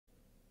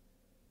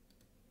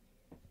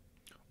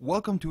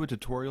Welcome to a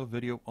tutorial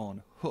video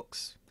on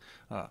hooks,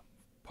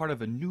 part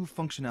of a new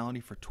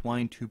functionality for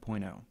Twine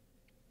 2.0.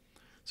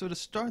 So to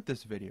start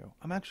this video,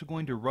 I'm actually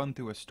going to run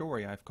through a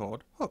story I've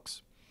called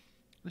Hooks.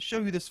 Let's show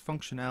you this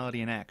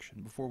functionality in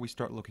action before we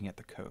start looking at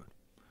the code.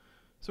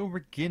 So we're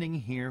beginning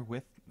here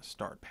with the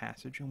start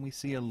passage, and we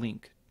see a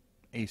link,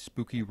 a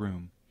spooky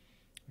room.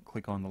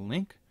 Click on the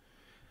link,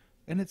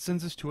 and it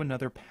sends us to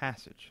another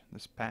passage.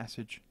 This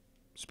passage,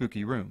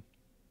 spooky room.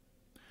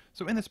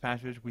 So in this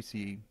passage we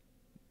see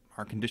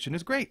our condition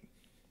is great.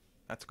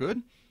 That's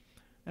good.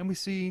 And we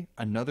see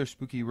another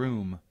spooky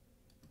room.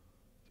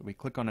 So we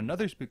click on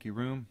another spooky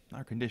room.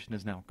 Our condition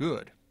is now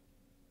good.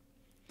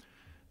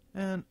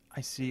 And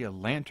I see a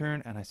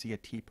lantern and I see a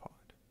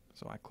teapot.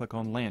 So I click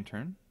on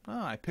lantern.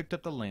 I picked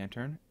up the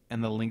lantern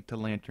and the link to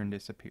lantern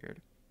disappeared.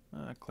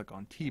 I click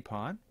on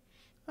teapot.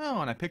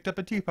 And I picked up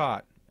a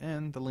teapot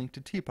and the link to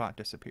teapot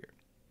disappeared.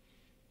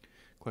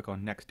 Click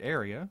on next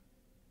area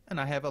and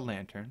I have a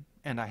lantern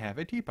and I have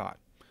a teapot.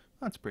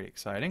 That's pretty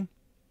exciting.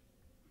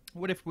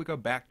 What if we go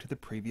back to the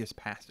previous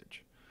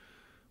passage?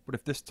 What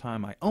if this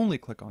time I only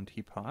click on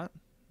teapot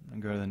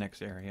and go to the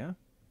next area?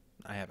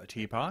 I have a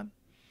teapot.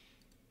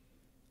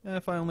 And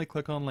if I only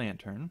click on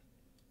lantern,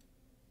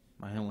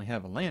 I only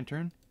have a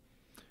lantern.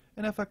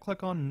 And if I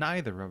click on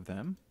neither of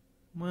them,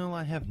 well,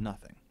 I have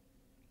nothing.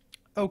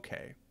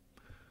 Okay.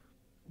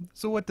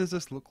 So what does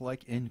this look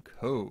like in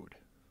code?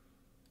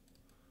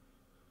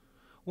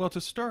 Well, to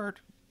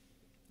start,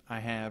 I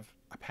have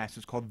a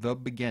passage called the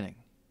beginning,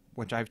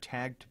 which I've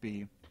tagged to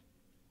be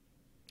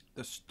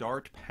the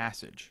start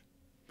passage.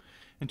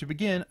 And to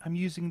begin, I'm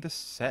using the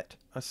set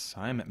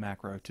assignment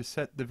macro to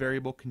set the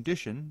variable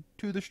condition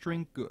to the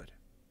string good.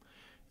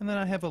 And then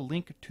I have a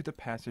link to the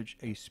passage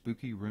a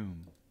spooky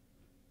room.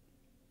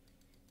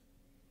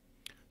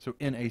 So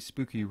in a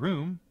spooky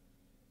room,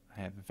 I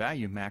have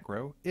value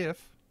macro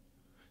if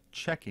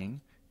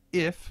checking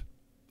if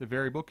the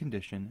variable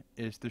condition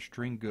is the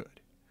string good.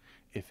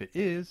 If it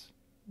is,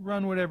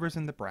 run whatever's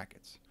in the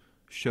brackets.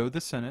 Show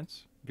the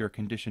sentence, your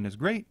condition is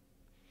great,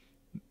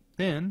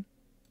 then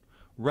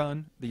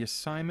run the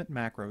assignment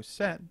macro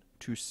set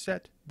to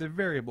set the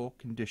variable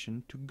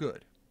condition to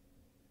good.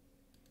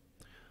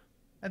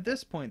 At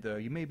this point though,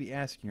 you may be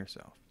asking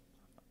yourself,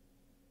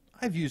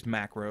 I've used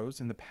macros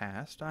in the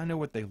past, I know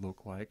what they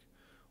look like.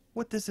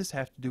 What does this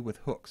have to do with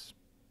hooks?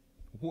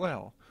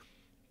 Well,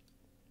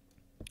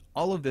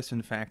 all of this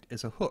in fact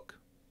is a hook.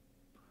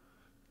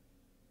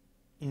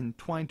 In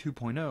Twine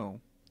 2.0,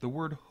 the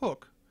word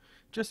hook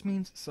just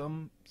means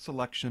some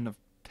selection of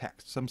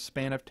text, some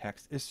span of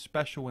text is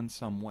special in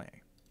some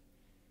way.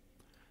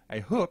 A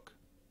hook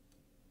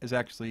is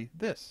actually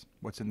this,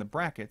 what's in the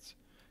brackets,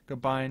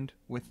 combined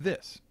with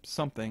this,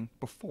 something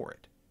before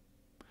it.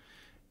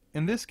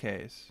 In this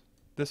case,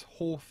 this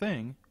whole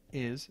thing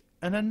is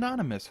an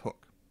anonymous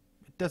hook.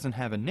 It doesn't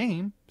have a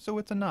name, so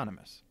it's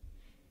anonymous.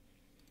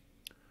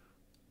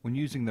 When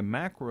using the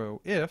macro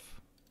if,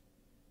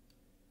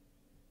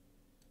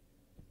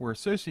 we're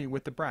associated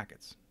with the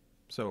brackets.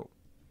 So,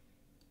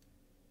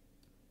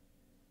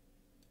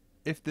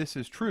 if this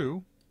is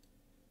true,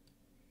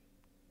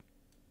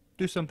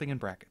 do something in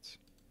brackets.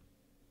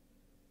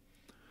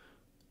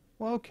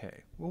 Well,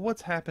 okay. Well,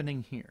 what's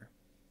happening here?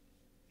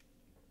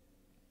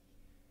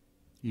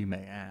 You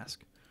may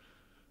ask.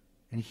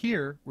 And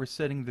here, we're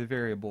setting the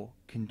variable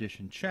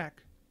condition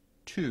check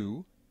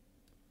to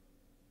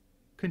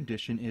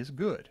condition is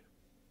good.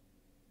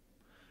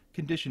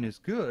 Condition is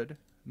good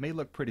may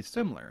look pretty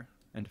similar,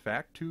 in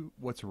fact, to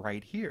what's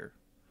right here.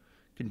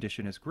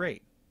 Condition is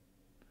great.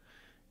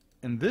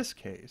 In this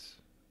case,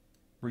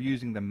 we're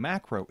using the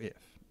macro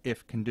if.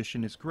 If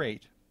condition is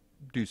great,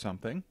 do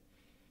something.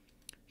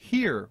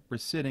 Here, we're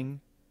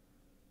setting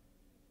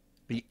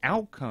the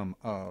outcome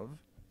of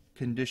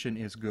condition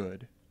is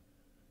good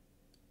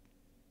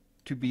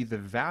to be the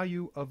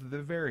value of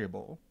the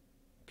variable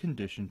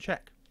condition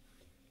check.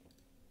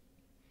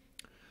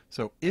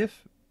 So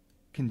if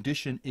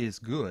condition is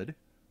good,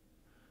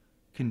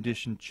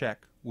 condition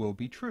check will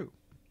be true.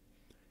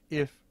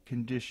 If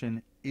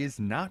condition is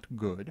not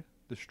good,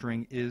 the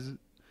string is,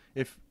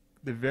 if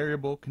the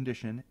variable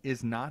condition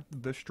is not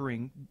the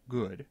string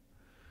good,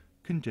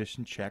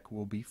 condition check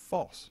will be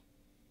false.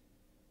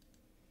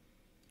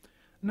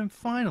 And then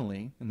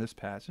finally, in this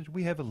passage,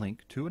 we have a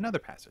link to another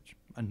passage,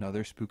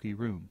 another spooky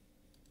room.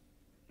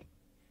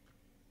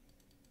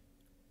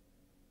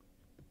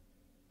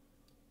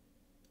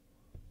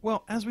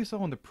 Well, as we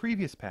saw in the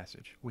previous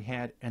passage, we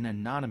had an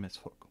anonymous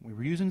hook. We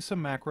were using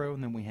some macro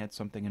and then we had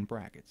something in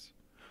brackets.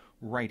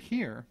 Right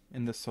here,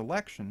 in the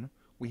selection,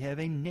 we have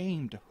a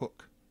named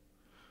hook.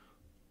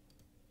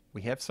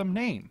 We have some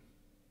name,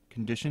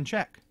 condition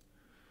check,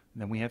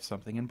 and then we have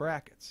something in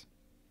brackets.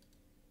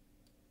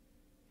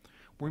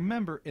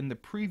 Remember, in the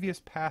previous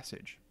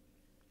passage,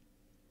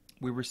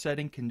 we were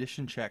setting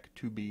condition check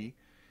to be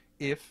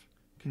if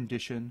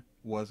condition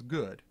was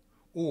good,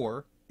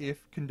 or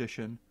if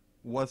condition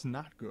was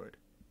not good.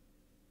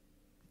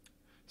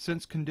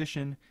 Since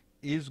condition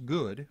is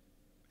good,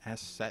 as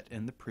set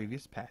in the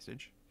previous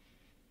passage,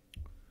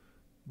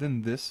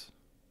 then this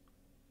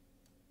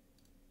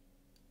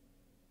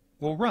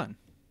will run.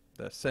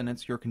 The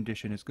sentence, "Your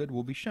condition is good,"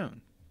 will be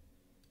shown.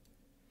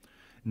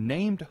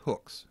 Named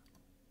hooks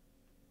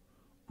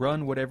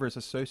run whatever is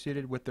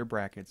associated with their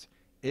brackets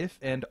if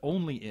and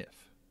only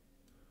if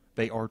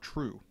they are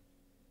true.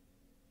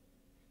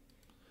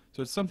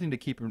 So it's something to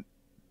keep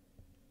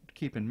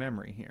in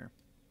memory here,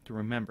 to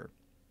remember.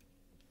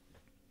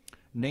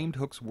 Named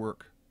hooks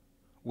work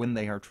when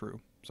they are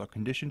true. So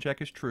condition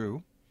check is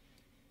true,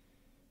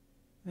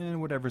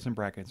 and whatever's in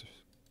brackets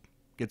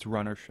gets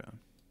run or shown.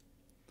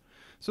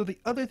 So the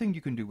other thing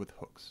you can do with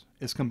hooks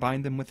is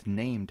combine them with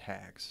name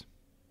tags.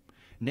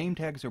 Name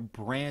tags are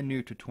brand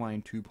new to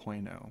Twine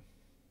 2.0,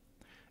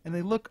 and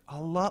they look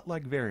a lot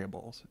like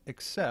variables,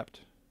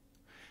 except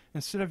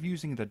instead of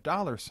using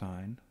the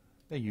 $sign,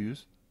 they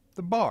use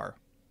the bar.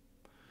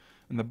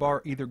 And the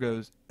bar either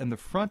goes in the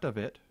front of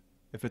it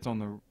if it's on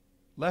the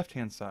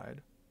left-hand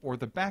side, or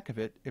the back of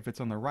it if it's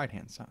on the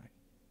right-hand side.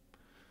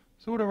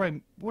 So what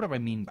do I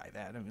mean by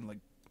that? I mean, like,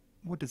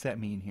 what does that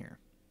mean here?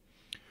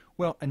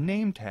 Well, a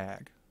name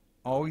tag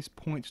always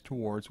points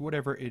towards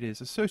whatever it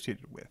is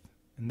associated with.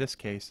 In this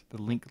case,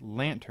 the link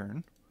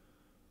lantern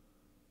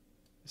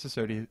is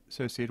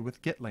associated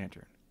with get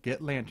lantern.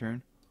 Get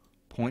lantern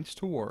points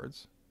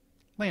towards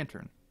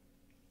lantern.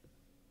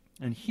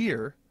 And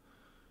here,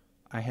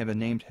 I have a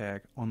name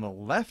tag on the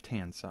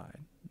left-hand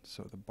side.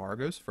 So the bar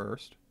goes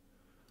first.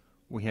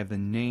 We have the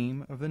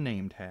name of the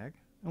name tag,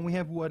 and we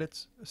have what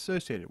it's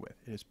associated with.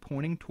 It is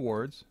pointing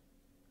towards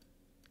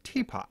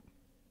teapot.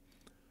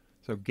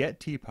 So get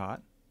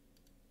teapot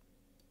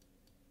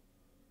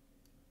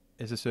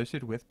is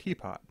associated with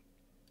teapot.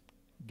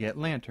 Get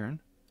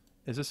lantern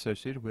is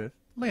associated with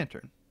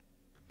lantern.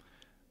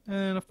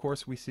 And of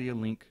course we see a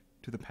link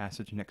to the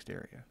passage next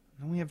area.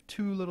 And we have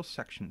two little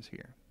sections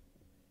here.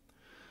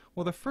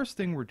 Well, the first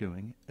thing we're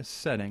doing is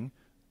setting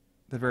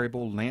the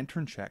variable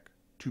lantern check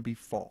to be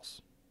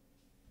false.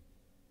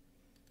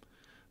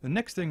 The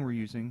next thing we're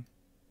using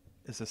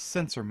is a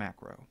sensor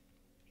macro.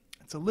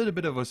 It's a little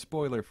bit of a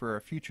spoiler for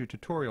a future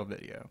tutorial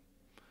video,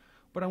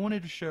 but I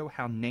wanted to show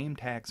how name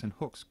tags and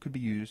hooks could be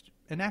used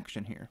in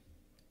action here.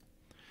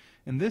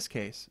 In this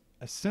case,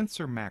 a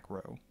sensor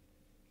macro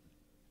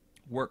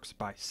works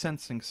by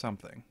sensing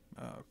something,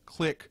 a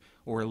click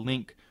or a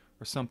link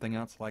or something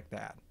else like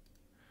that.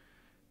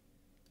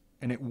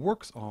 And it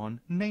works on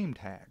name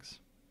tags.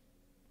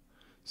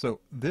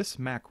 So this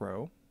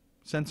macro,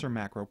 sensor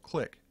macro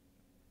click,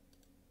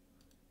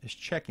 is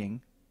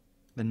checking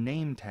the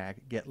name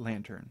tag get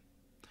lantern.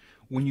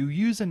 When you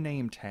use a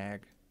name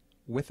tag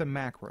with a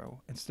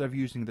macro, instead of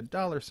using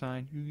the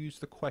 $sign, you use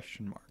the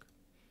question mark.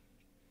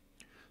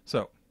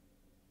 So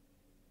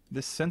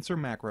this sensor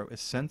macro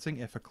is sensing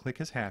if a click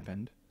has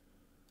happened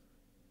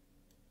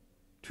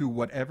to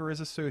whatever is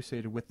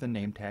associated with the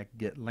name tag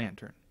get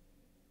lantern.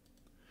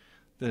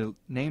 The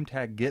name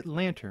tag get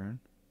lantern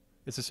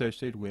is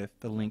associated with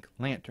the link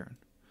lantern.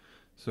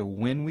 So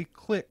when we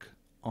click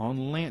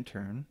on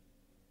lantern,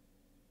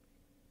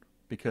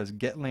 because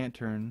get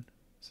lantern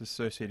is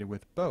associated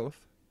with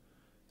both,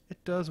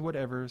 it does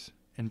whatever's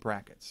in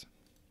brackets.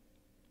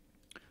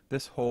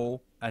 This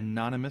whole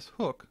anonymous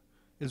hook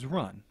is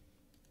run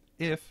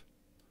if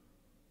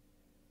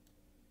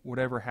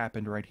whatever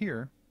happened right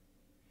here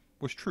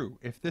was true.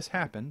 If this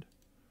happened,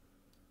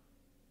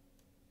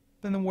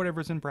 then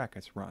whatever's in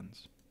brackets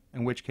runs,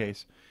 in which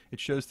case it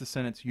shows the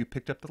sentence "you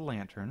picked up the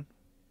lantern."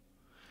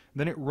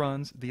 Then it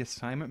runs the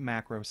assignment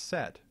macro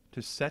set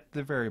to set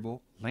the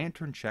variable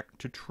lantern check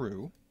to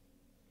true.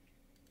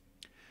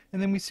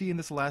 And then we see in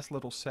this last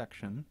little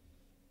section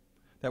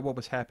that what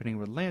was happening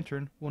with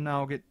lantern will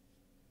now get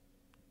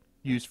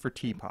used for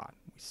teapot.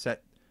 We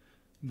set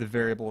the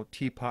variable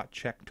teapot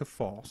check to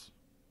false.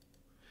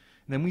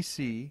 And then we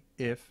see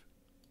if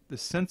the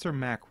sensor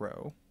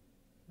macro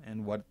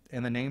and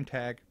the name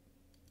tag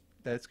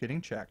that's getting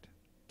checked,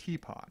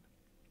 teapot.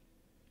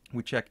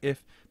 We check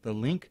if the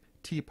link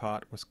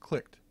teapot was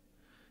clicked.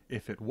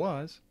 If it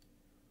was,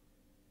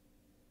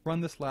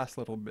 run this last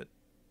little bit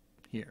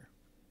here.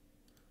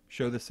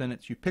 Show the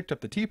sentence "you picked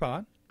up the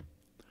teapot,"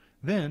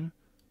 then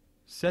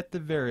set the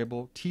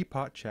variable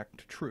teapot check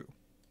to true.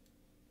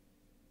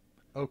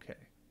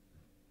 Okay.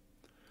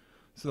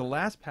 So the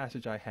last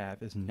passage I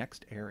have is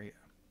next area.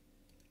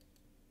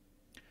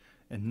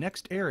 In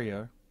next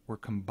area, we're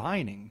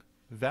combining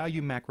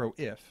value macro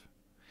if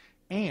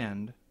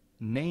and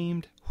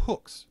named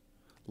hooks,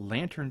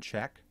 lantern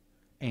check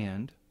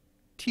and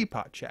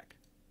teapot check.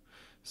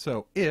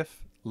 So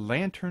if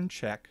lantern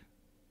check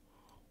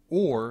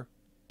or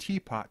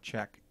teapot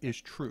check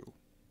is true,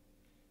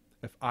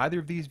 if either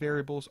of these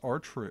variables are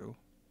true,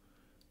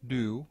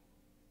 do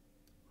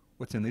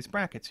what's in these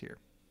brackets here.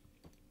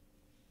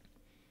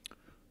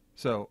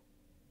 So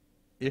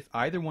if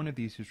either one of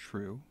these is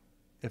true,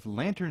 if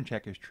lantern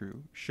check is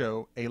true,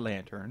 show a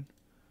lantern.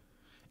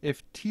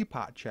 If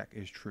teapot check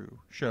is true,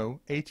 show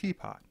a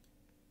teapot.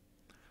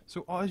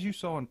 So as you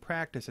saw in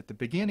practice at the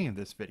beginning of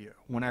this video,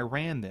 when I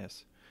ran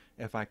this,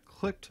 if I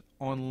clicked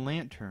on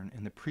lantern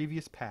in the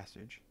previous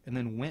passage and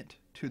then went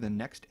to the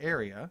next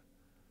area,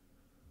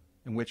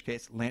 in which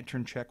case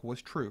lantern check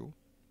was true,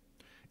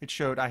 it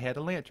showed I had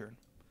a lantern.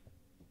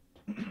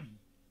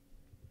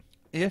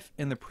 If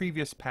in the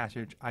previous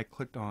passage I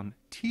clicked on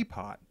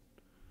teapot,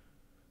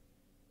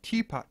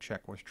 teapot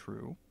check was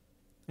true,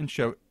 and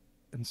so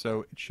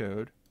it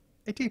showed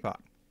a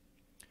teapot.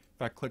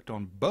 If I clicked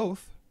on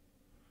both,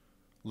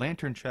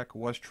 lantern check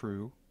was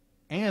true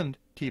and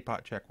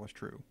teapot check was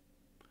true.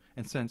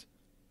 And since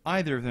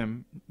either of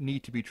them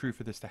need to be true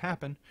for this to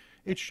happen,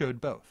 it showed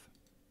both.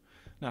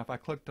 Now if I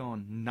clicked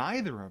on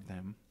neither of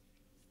them,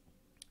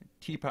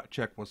 teapot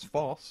check was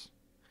false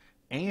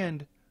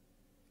and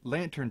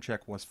lantern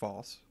check was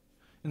false,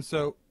 and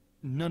so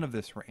none of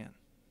this ran.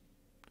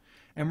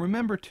 And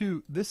remember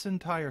too, this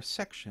entire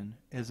section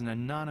is an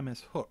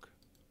anonymous hook.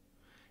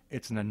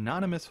 It's an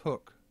anonymous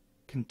hook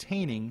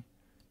containing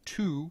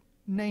two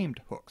named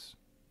hooks,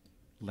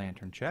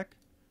 lantern check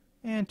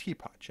and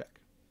teapot check.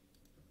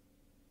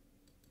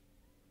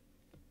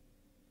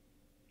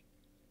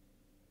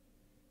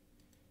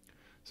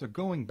 So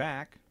going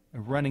back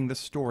and running the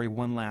story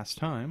one last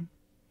time,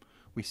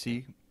 we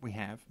see we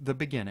have the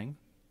beginning,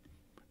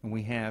 and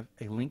we have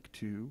a link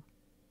to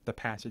the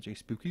passage, A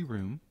Spooky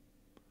Room.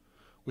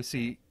 We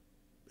see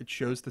it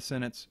shows the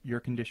sentence, your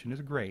condition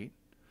is great.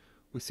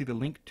 We see the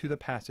link to the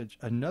passage,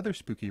 another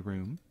spooky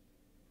room,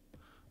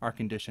 our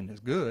condition is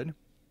good.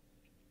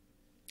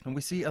 And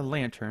we see a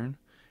lantern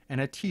and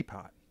a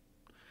teapot.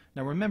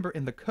 Now remember,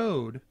 in the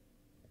code,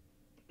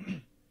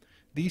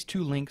 these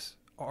two links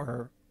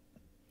are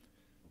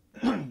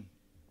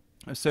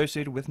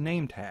associated with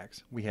name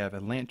tags. We have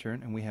a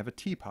lantern and we have a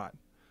teapot.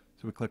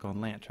 So we click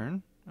on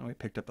lantern, and we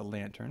picked up the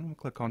lantern. We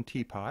click on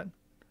teapot,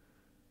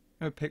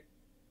 and we picked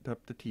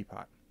up the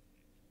teapot.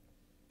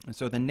 And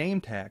so the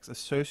name tags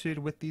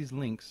associated with these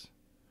links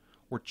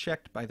were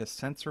checked by the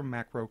sensor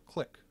macro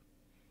click.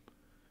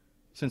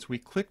 Since we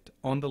clicked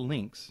on the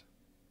links,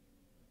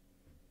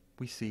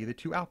 we see the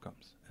two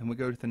outcomes. And we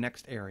go to the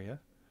next area.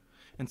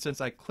 And since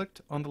I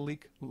clicked on the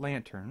link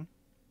lantern,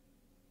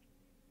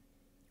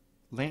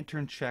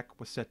 lantern check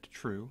was set to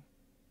true.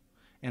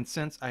 And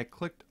since I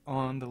clicked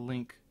on the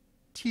link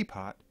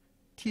teapot,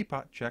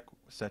 teapot check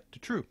was set to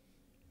true.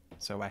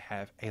 So I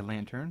have a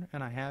lantern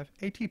and I have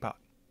a teapot.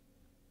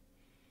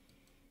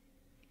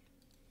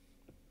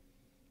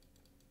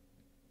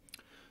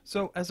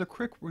 So as a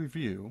quick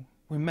review,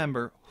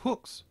 remember,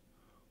 hooks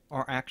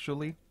are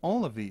actually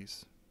all of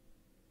these.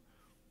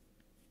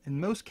 In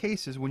most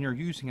cases, when you're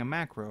using a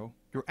macro,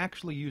 you're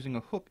actually using a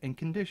hook in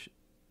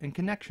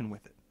connection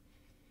with it,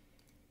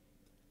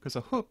 because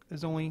a hook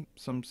is only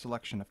some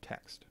selection of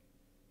text.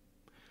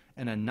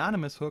 An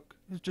anonymous hook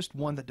is just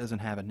one that doesn't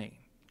have a name.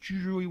 It's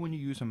usually when you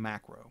use a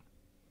macro.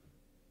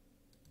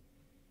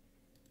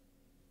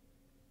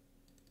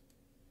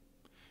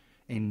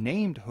 A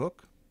named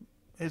hook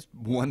is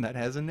one that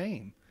has a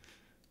name.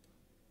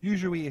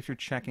 Usually if you're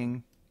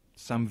checking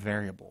some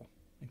variable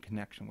in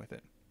connection with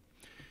it.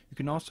 You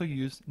can also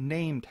use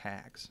name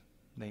tags.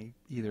 They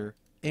either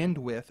end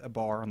with a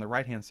bar on the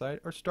right-hand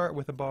side or start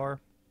with a bar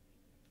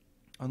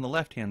on the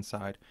left-hand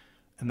side,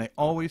 and they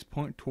always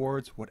point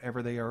towards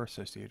whatever they are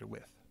associated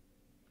with.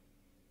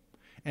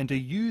 And to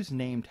use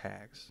name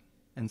tags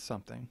in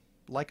something,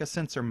 like a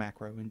sensor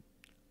macro, and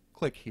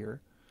click here,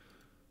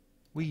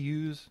 we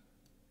use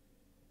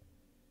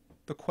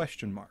the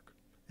question mark,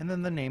 and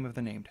then the name of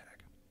the name tag.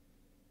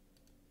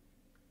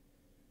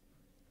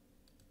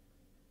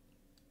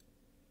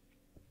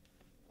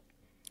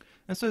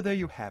 And so there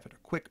you have it, a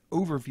quick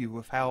overview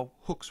of how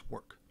hooks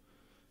work.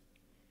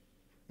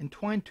 In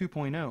Twine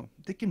 2.0,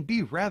 they can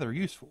be rather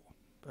useful,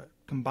 but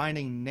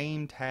combining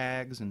name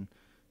tags and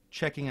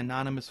checking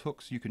anonymous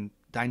hooks, you can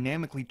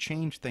dynamically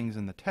change things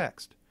in the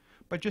text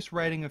by just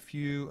writing a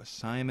few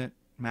assignment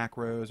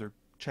macros or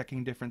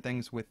checking different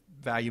things with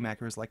value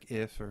macros like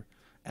if or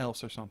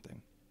else or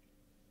something.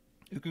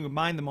 You can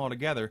combine them all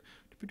together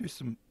to produce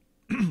some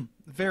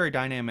very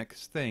dynamic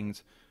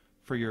things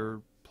for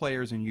your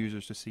players and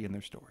users to see in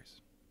their stories.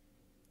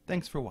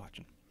 Thanks for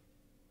watching.